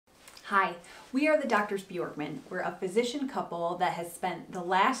Hi, we are the Doctors Bjorkman. We're a physician couple that has spent the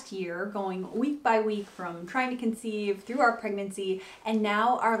last year going week by week from trying to conceive through our pregnancy and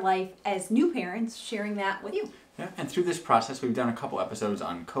now our life as new parents, sharing that with you. Yeah, and through this process, we've done a couple episodes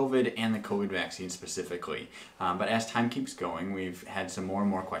on COVID and the COVID vaccine specifically. But as time keeps going, we've had some more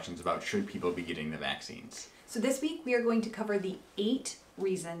and more questions about should people be getting the vaccines. So this week we are going to cover the 8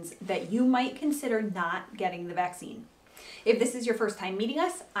 reasons that you might consider not getting the vaccine. If this is your first time meeting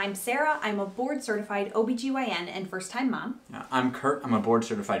us, I'm Sarah. I'm a board-certified OBGYN and first-time mom. I'm Kurt. I'm a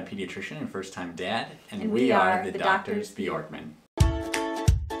board-certified pediatrician and first-time dad. And we are the Doctors Bjorkman.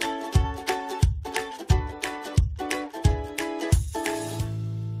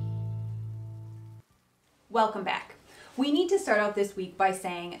 Welcome back. We need to start out this week by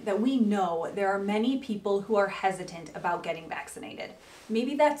saying that we know there are many people who are hesitant about getting vaccinated.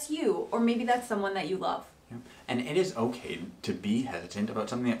 Maybe that's you, or maybe that's someone that you love. Yeah. And it is okay to be hesitant about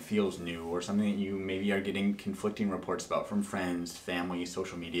something that feels new or something that you maybe are getting conflicting reports about from friends, family,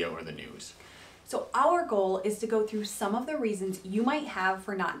 social media, or the news. So our goal is to go through some of the reasons you might have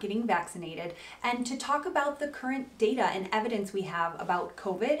for not getting vaccinated and to talk about the current data and evidence we have about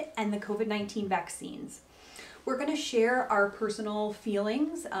COVID and the COVID-19 vaccines. We're going to share our personal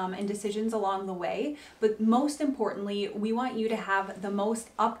feelings and decisions along the way, but most importantly, we want you to have the most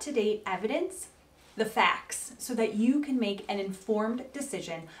up-to-date evidence, the facts, so that you can make an informed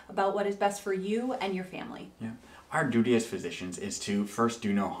decision about what is best for you and your family. Yeah. Our duty as physicians is to first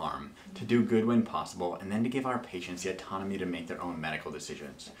do no harm, to do good when possible, and then to give our patients the autonomy to make their own medical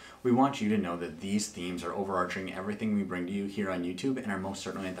decisions. We want you to know that these themes are overarching everything we bring to you here on YouTube and are most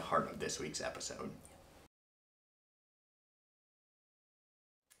certainly at the heart of this week's episode.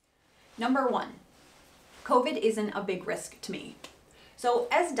 Number 1, COVID isn't a big risk to me. So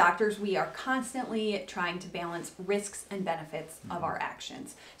as doctors, we are constantly trying to balance risks and benefits of our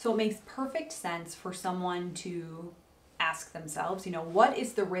actions. So it makes perfect sense for someone to ask themselves, what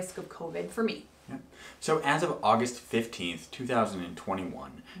is the risk of COVID for me? Yeah. So as of August 15th,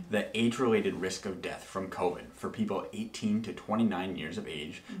 2021, the age-related risk of death from COVID for people 18 to 29 years of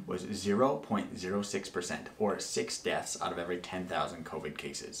age was 0.06%, or 6 deaths out of every 10,000 COVID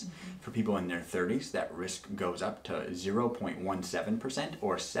cases. For people in their 30s, that risk goes up to 0.17%,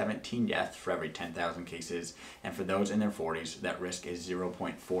 or 17 deaths for every 10,000 cases. And for those in their 40s, that risk is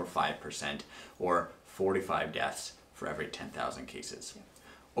 0.45%, or 45 deaths for every 10,000 cases. Yeah.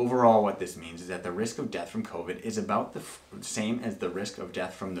 Overall, what this means is that the risk of death from COVID is about the same as the risk of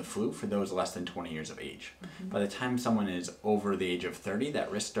death from the flu for those less than 20 years of age. By the time someone is over the age of 30, that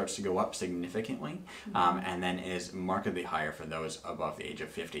risk starts to go up significantly and then is markedly higher for those above the age of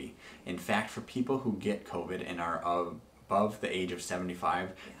 50. In fact, for people who get COVID and are above the age of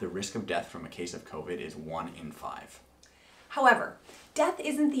 75, the risk of death from a case of COVID is 1 in 5. However, death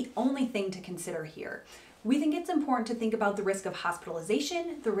isn't the only thing to consider here. We think it's important to think about the risk of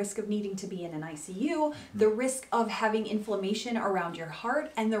hospitalization, the risk of needing to be in an ICU, the risk of having inflammation around your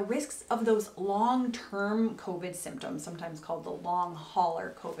heart, and the risks of those long-term COVID symptoms, sometimes called the long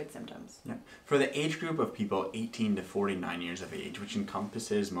hauler COVID symptoms. Yeah. For the age group of people 18 to 49 years of age, which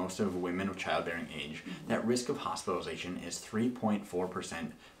encompasses most of women of childbearing age, that risk of hospitalization is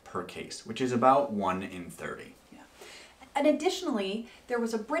 3.4% per case, which is about 1 in 30. And additionally, there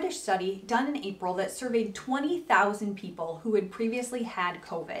was a British study done in April that surveyed 20,000 people who had previously had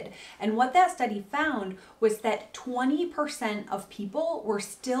COVID. And what that study found was that 20% of people were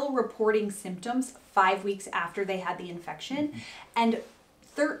still reporting symptoms 5 weeks after they had the infection. And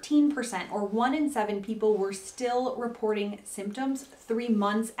 13%, or 1 in 7 people, were still reporting symptoms 3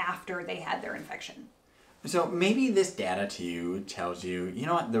 months after they had their infection. So maybe this data to you tells you,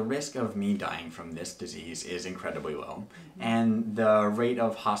 the risk of me dying from this disease is incredibly low. And the rate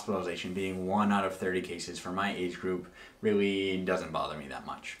of hospitalization being 1 out of 30 cases for my age group really doesn't bother me that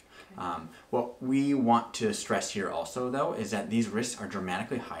much. What we want to stress here also, though, is that these risks are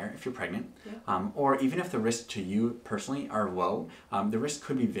dramatically higher if you're pregnant, or even if the risks to you personally are low, the risk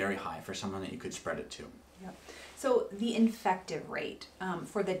could be very high for someone that you could spread it to. Yep. So the infective rate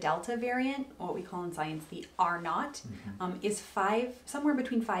for the Delta variant, what we call in science the R0, is somewhere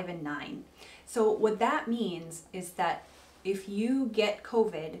between 5 and 9. So what that means is that if you get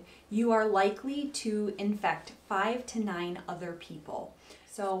COVID, you are likely to infect 5 to 9 other people.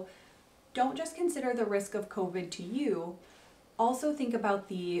 So don't just consider the risk of COVID to you, also think about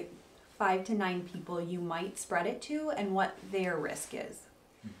the 5 to 9 people you might spread it to and what their risk is.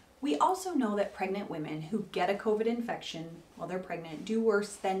 We also know that pregnant women who get a COVID infection while they're pregnant do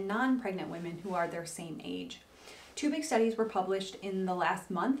worse than non-pregnant women who are their same age. 2 big studies were published in the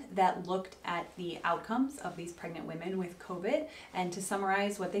last month that looked at the outcomes of these pregnant women with COVID. And to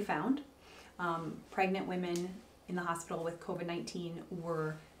summarize what they found, pregnant women in the hospital with COVID-19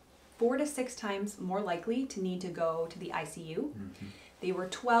 were 4 to 6 times more likely to need to go to the ICU. Mm-hmm. They were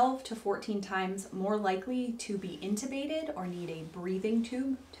 12 to 14 times more likely to be intubated or need a breathing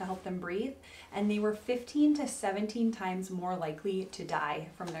tube to help them breathe. And they were 15 to 17 times more likely to die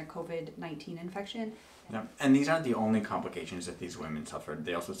from their COVID-19 infection. Yeah. And these aren't the only complications that these women suffered.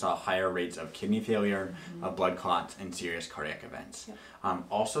 They also saw higher rates of kidney failure, mm-hmm. Blood clots, and serious cardiac events. Yep.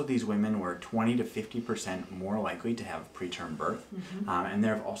 Also, these women were 20 to 50% more likely to have preterm birth. Mm-hmm. And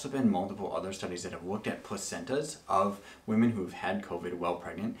there have also been multiple other studies that have looked at placentas of women who've had COVID while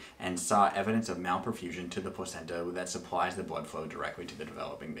pregnant and saw evidence of malperfusion to the placenta that supplies the blood flow directly to the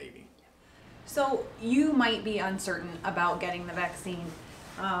developing baby. So you might be uncertain about getting the vaccine,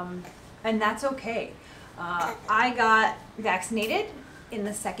 and that's okay. I got vaccinated in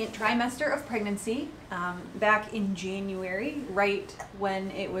the 2nd trimester of pregnancy back in January, right when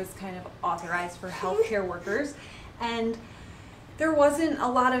it was kind of authorized for healthcare workers. And there wasn't a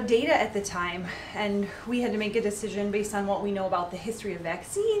lot of data at the time, and we had to make a decision based on what we know about the history of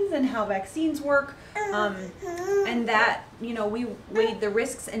vaccines and how vaccines work. And that, we weighed the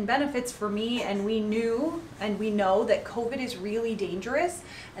risks and benefits for me, and we knew and we know that COVID is really dangerous,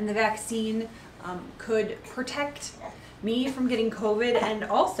 and the vaccine could protect me from getting COVID and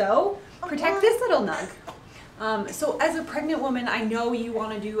also protect this little nug. So as a pregnant woman, I know you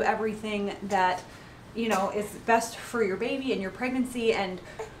want to do everything that is best for your baby and your pregnancy. And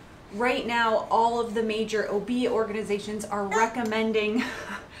right now, all of the major OB organizations are recommending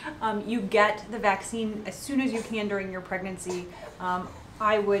you get the vaccine as soon as you can during your pregnancy.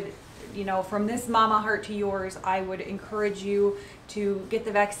 I would, from this mama heart to yours, I would encourage you to get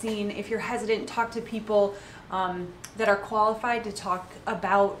the vaccine. If you're hesitant, talk to people that are qualified to talk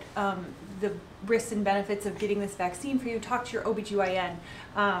about the risks and benefits of getting this vaccine for you. Talk to your OBGYN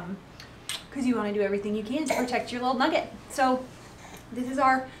because you want to do everything you can to protect your little nugget. So this is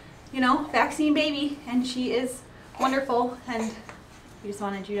our, vaccine baby, and she is wonderful, and we just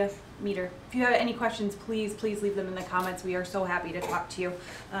wanted you to meet her. If you have any questions, please leave them in the comments. We are so happy to talk to you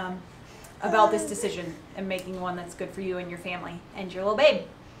about this decision and making one that's good for you and your family and your little babe.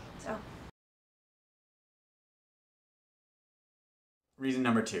 So. Reason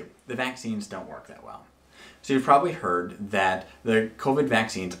number 2, the vaccines don't work that well. So you've probably heard that the COVID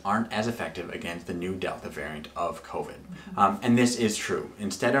vaccines aren't as effective against the new Delta variant of COVID. And this is true.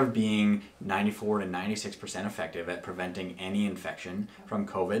 Instead of being 94 to 96% effective at preventing any infection from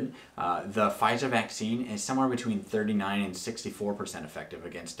COVID, the Pfizer vaccine is somewhere between 39 and 64% effective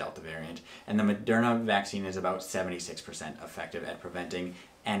against Delta variant. And the Moderna vaccine is about 76% effective at preventing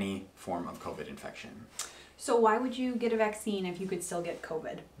any form of COVID infection. So why would you get a vaccine if you could still get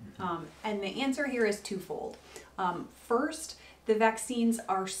COVID? And the answer here is twofold. First, the vaccines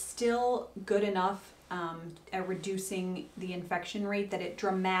are still good enough at reducing the infection rate that it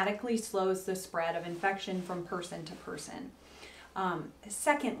dramatically slows the spread of infection from person to person.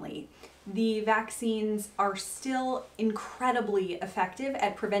 Secondly, the vaccines are still incredibly effective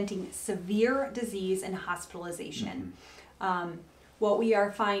at preventing severe disease and hospitalization. What we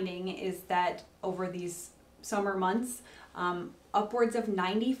are finding is that over these summer months, upwards of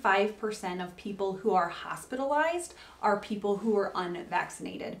 95% of people who are hospitalized are people who are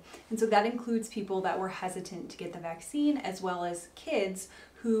unvaccinated. And so that includes people that were hesitant to get the vaccine, as well as kids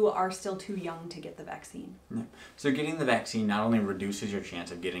who are still too young to get the vaccine. Yeah. So getting the vaccine not only reduces your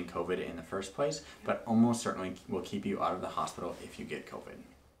chance of getting COVID in the first place, but almost certainly will keep you out of the hospital if you get COVID.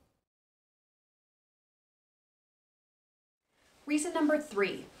 Reason number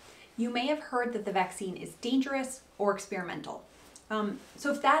 3. You may have heard that the vaccine is dangerous or experimental.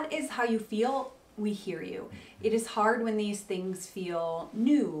 So if that is how you feel, we hear you. It is hard when these things feel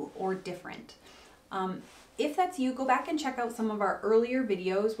new or different. If that's you, go back and check out some of our earlier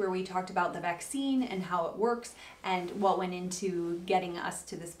videos where we talked about the vaccine and how it works and what went into getting us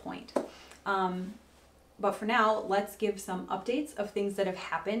to this point. But for now, let's give some updates of things that have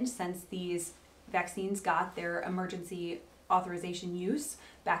happened since these vaccines got their emergency authorization use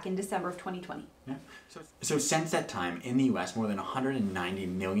back in December of 2020. Yeah. So since that time, in the U.S., more than 190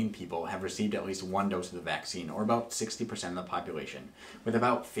 million people have received at least one dose of the vaccine, or about 60% of the population, with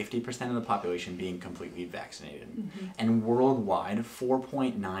about 50% of the population being completely vaccinated. And worldwide,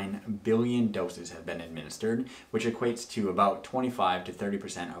 4.9 billion doses have been administered, which equates to about 25 to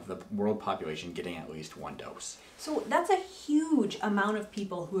 30% of the world population getting at least one dose. So that's a huge amount of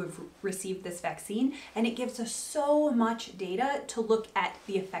people who have received this vaccine, and it gives us so much data to look at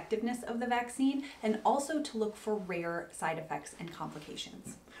the effectiveness of the vaccine vaccine, and also to look for rare side effects and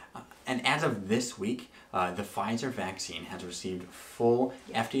complications. And as of this week, the Pfizer vaccine has received full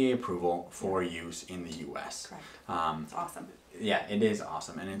FDA approval for use in the U.S. Correct. It's awesome. Yeah, it is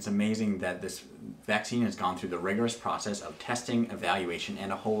awesome. And it's amazing that this vaccine has gone through the rigorous process of testing, evaluation,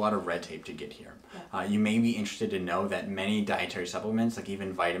 and a whole lot of red tape to get here. Yeah. You may be interested to know that many dietary supplements, like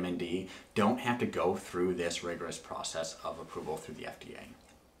even vitamin D, don't have to go through this rigorous process of approval through the FDA.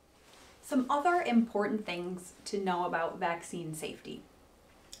 Some other important things to know about vaccine safety.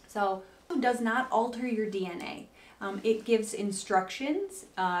 So, it does not alter your DNA. It gives instructions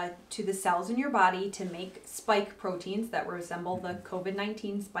to the cells in your body to make spike proteins that resemble the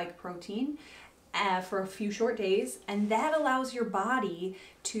COVID-19 spike protein for a few short days, and that allows your body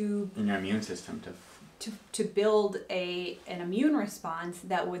to... And your immune system to build an immune response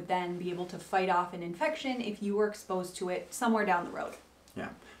that would then be able to fight off an infection if you were exposed to it somewhere down the road. Yeah.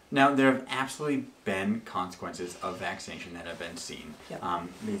 Now, there have absolutely been consequences of vaccination that have been seen. Yep.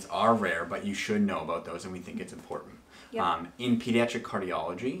 These are rare, but you should know about those, and we think it's important. Yep. In pediatric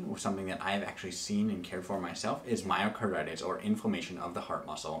cardiology, something that I have actually seen and cared for myself is myocarditis, or inflammation of the heart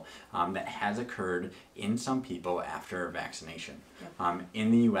muscle, that has occurred in some people after vaccination. Yep.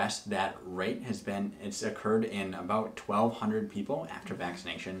 In the U.S., that rate it's occurred in about 1,200 people after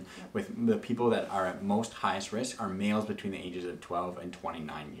vaccination, yep. with the people that are at most highest risk are males between the ages of 12 and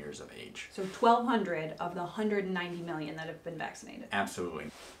 29 years of age. So 1,200 of the 190 million that have been vaccinated. Absolutely.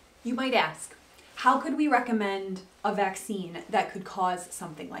 You might ask, how could we recommend a vaccine that could cause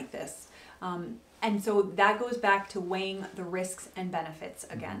something like this? And so that goes back to weighing the risks and benefits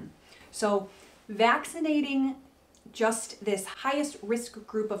again. Mm-hmm. So vaccinating just this highest risk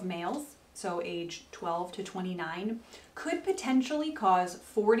group of males, so age 12 to 29, could potentially cause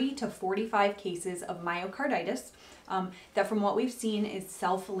 40 to 45 cases of myocarditis that, from what we've seen, is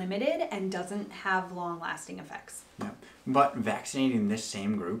self-limited and doesn't have long-lasting effects. Yeah. But vaccinating this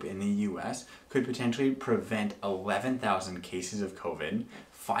same group in the U.S. could potentially prevent 11,000 cases of COVID,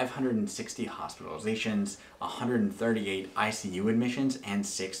 560 hospitalizations, 138 ICU admissions, and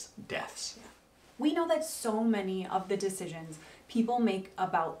 6 deaths. Yeah. We know that so many of the decisions people make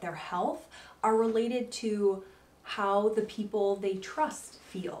about their health are related to how the people they trust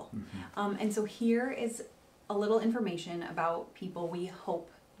feel. Mm-hmm. And so here is a little information about people we hope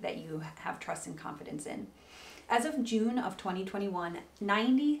that you have trust and confidence in. As of June of 2021,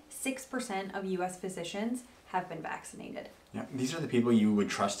 96% of U.S. physicians have been vaccinated. Yeah, these are the people you would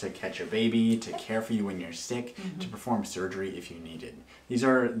trust to catch a baby, to care for you when you're sick, mm-hmm. to perform surgery if you need it. These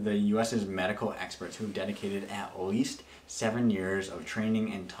are the U.S.'s medical experts who have dedicated at least 7 years of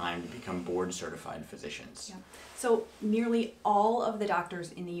training and time to become board-certified physicians. Yeah. So nearly all of the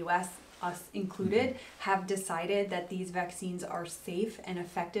doctors in the U.S., us included, mm-hmm. have decided that these vaccines are safe and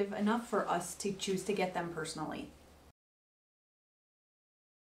effective enough for us to choose to get them personally.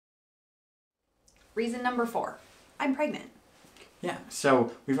 Reason number 4, I'm pregnant. Yeah,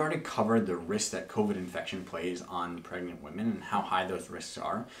 so we've already covered the risk that COVID infection plays on pregnant women and how high those risks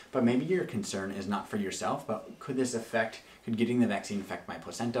are, but maybe your concern is not for yourself, but could getting the vaccine affect my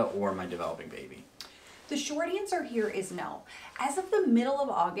placenta or my developing baby? The short answer here is no. As of the middle of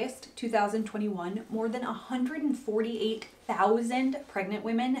August 2021, more than 148,000 pregnant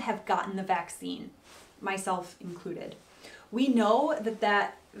women have gotten the vaccine, myself included. We know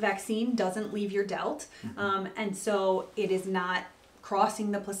that vaccine doesn't leave your delt, mm-hmm. And so it is not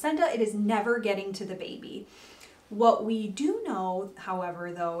crossing the placenta, it is never getting to the baby. What we do know,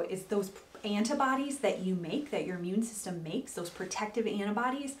 however, though, is those antibodies that you make, that your immune system makes, those protective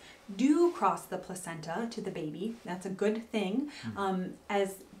antibodies, do cross the placenta to the baby. That's a good thing,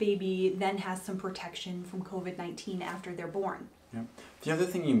 as baby then has some protection from COVID-19 after they're born. Yeah. The other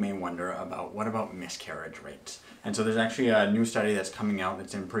thing you may wonder about, what about miscarriage rates? And so there's actually a new study that's coming out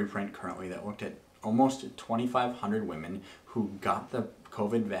that's in preprint currently that looked at almost 2,500 women who got the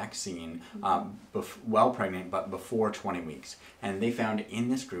COVID vaccine while pregnant but before 20 weeks. And they found in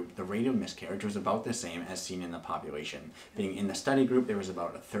this group the rate of miscarriage was about the same as seen in the population. Being in the study group, there was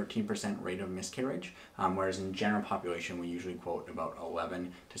about a 13% rate of miscarriage, whereas in general population we usually quote about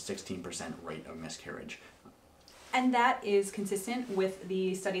 11 to 16% rate of miscarriage. And that is consistent with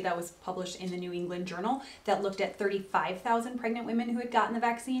the study that was published in the New England Journal that looked at 35,000 pregnant women who had gotten the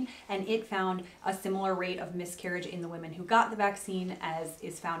vaccine, and it found a similar rate of miscarriage in the women who got the vaccine as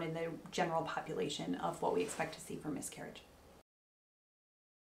is found in the general population of what we expect to see for miscarriage.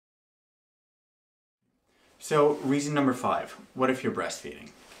 So reason number 5, what if you're breastfeeding?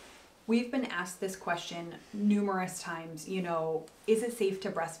 We've been asked this question numerous times, you know, is it safe to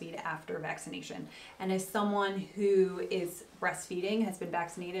breastfeed after vaccination? And as someone who is breastfeeding, has been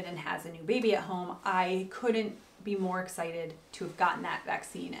vaccinated, and has a new baby at home, I couldn't be more excited to have gotten that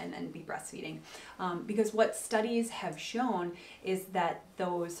vaccine and be breastfeeding. Because what studies have shown is that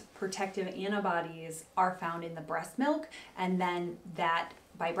those protective antibodies are found in the breast milk, and then that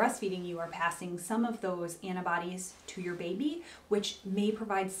by breastfeeding, you are passing some of those antibodies to your baby, which may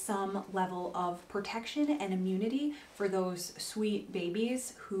provide some level of protection and immunity for those sweet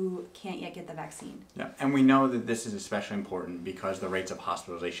babies who can't yet get the vaccine. Yeah, and we know that this is especially important because the rates of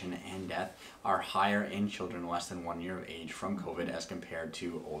hospitalization and death are higher in children less than 1 year of age from COVID as compared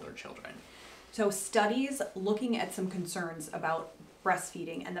to older children. So studies looking at some concerns about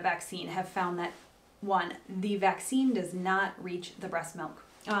breastfeeding and the vaccine have found that, one, the vaccine does not reach the breast milk.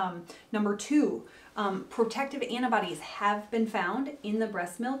 Number two, protective antibodies have been found in the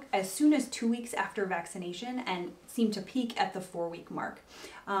breast milk as soon as 2 weeks after vaccination and seem to peak at the 4-week mark.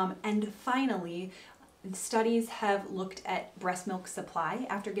 And finally, studies have looked at breast milk supply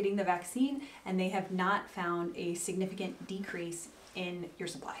after getting the vaccine, and they have not found a significant decrease in your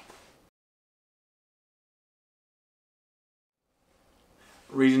supply.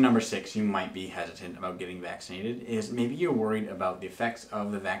 Reason number 6 you might be hesitant about getting vaccinated is maybe you're worried about the effects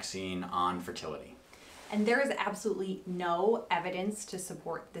of the vaccine on fertility. And there is absolutely no evidence to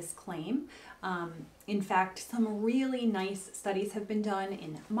support this claim. In fact, some really nice studies have been done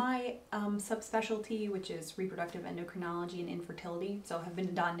in my subspecialty, which is reproductive endocrinology and infertility, so have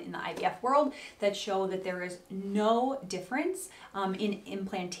been done in the IVF world, that show that there is no difference in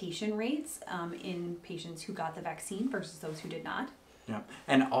implantation rates in patients who got the vaccine versus those who did not. Yeah,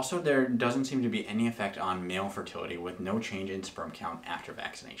 and also there doesn't seem to be any effect on male fertility with no change in sperm count after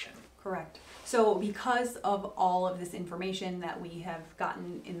vaccination. Correct. So because of all of this information that we have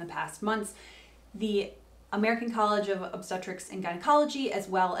gotten in the past months, the American College of Obstetrics and Gynecology, as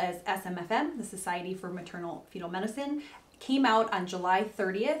well as SMFM, the Society for Maternal Fetal Medicine, came out on July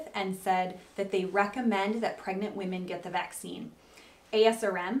 30th and said that they recommend that pregnant women get the vaccine.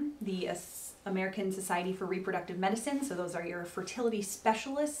 ASRM, the American Society for Reproductive Medicine, so those are your fertility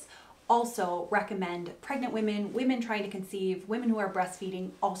specialists, also recommend pregnant women, women trying to conceive, women who are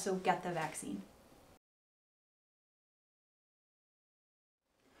breastfeeding also get the vaccine.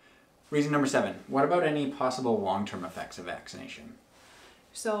 Reason number 7, what about any possible long-term effects of vaccination?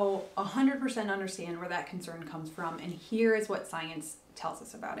 So 100% understand where that concern comes from, and here is what science tells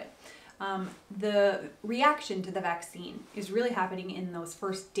us about it. The reaction to the vaccine is really happening in those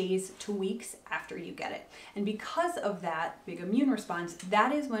first days to weeks after you get it. And because of that big immune response,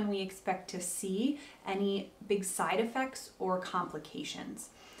 that is when we expect to see any big side effects or complications.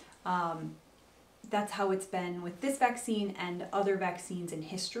 That's how it's been with this vaccine and other vaccines in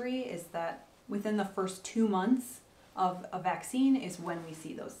history, is that within the first 2 months of a vaccine is when we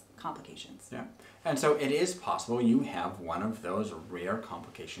see those complications. Yeah, and so it is possible you have one of those rare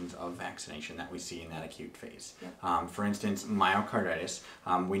complications of vaccination that we see in that acute phase. Yep. For instance, myocarditis,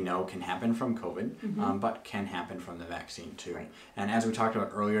 we know can happen from COVID, but can happen from the vaccine too. Right. And as we talked about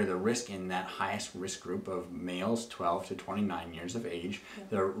earlier, the risk in that highest risk group of males 12 to 29 years of age,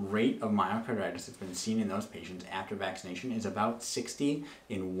 yep, the rate of myocarditis that's been seen in those patients after vaccination is about 60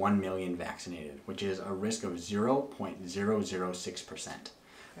 in 1 million vaccinated, which is a risk of 0.006%.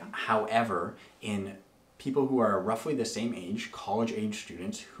 Yeah. However, in people who are roughly the same age, college-age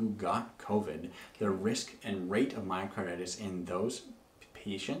students who got COVID, the risk and rate of myocarditis in those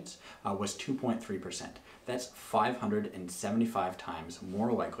patients was 2.3%. That's 575 times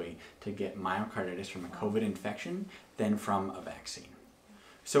more likely to get myocarditis from a COVID infection than from a vaccine.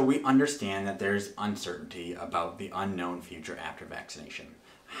 So we understand that there's uncertainty about the unknown future after vaccination.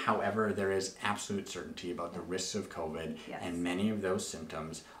 However, there is absolute certainty about the risks of COVID, yes, and many of those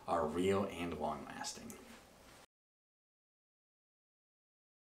symptoms are real and long-lasting.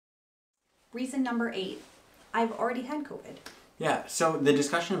 Reason number 8, I've already had COVID. Yeah, so the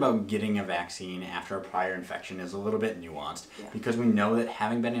discussion about getting a vaccine after a prior infection is a little bit nuanced, yeah, because we know that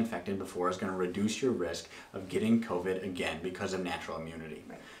having been infected before is going to reduce your risk of getting COVID again because of natural immunity.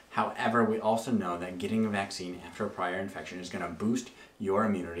 Right. However, we also know that getting a vaccine after a prior infection is going to boost your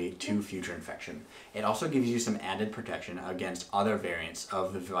immunity to future infection. It also gives you some added protection against other variants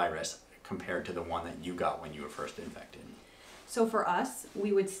of the virus compared to the one that you got when you were first infected. So for us,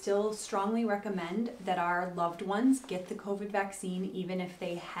 we would still strongly recommend that our loved ones get the COVID vaccine even if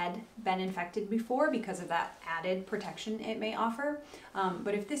they had been infected before, because of that added protection it may offer.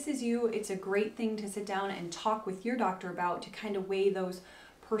 But if this is you, it's a great thing to sit down and talk with your doctor about to kind of weigh those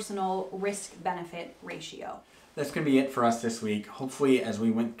personal risk-benefit ratio. That's going to be it for us this week. Hopefully, as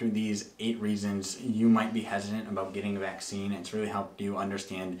we went through these 8 reasons, you might be hesitant about getting a vaccine. It's really helped you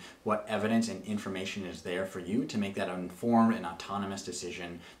understand what evidence and information is there for you to make that informed and autonomous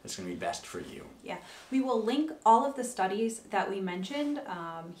decision that's going to be best for you. Yeah, we will link all of the studies that we mentioned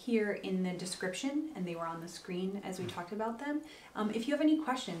here in the description, and they were on the screen as we talked about them. If you have any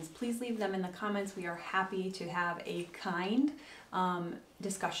questions, please leave them in the comments. We are happy to have a kind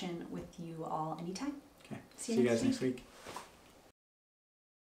discussion with you all anytime. Okay. See you guys next week.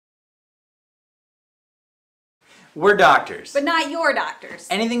 We're doctors. But not your doctors.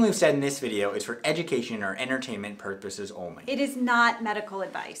 Anything we've said in this video is for education or entertainment purposes only. It is not medical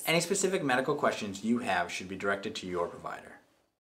advice. Any specific medical questions you have should be directed to your provider.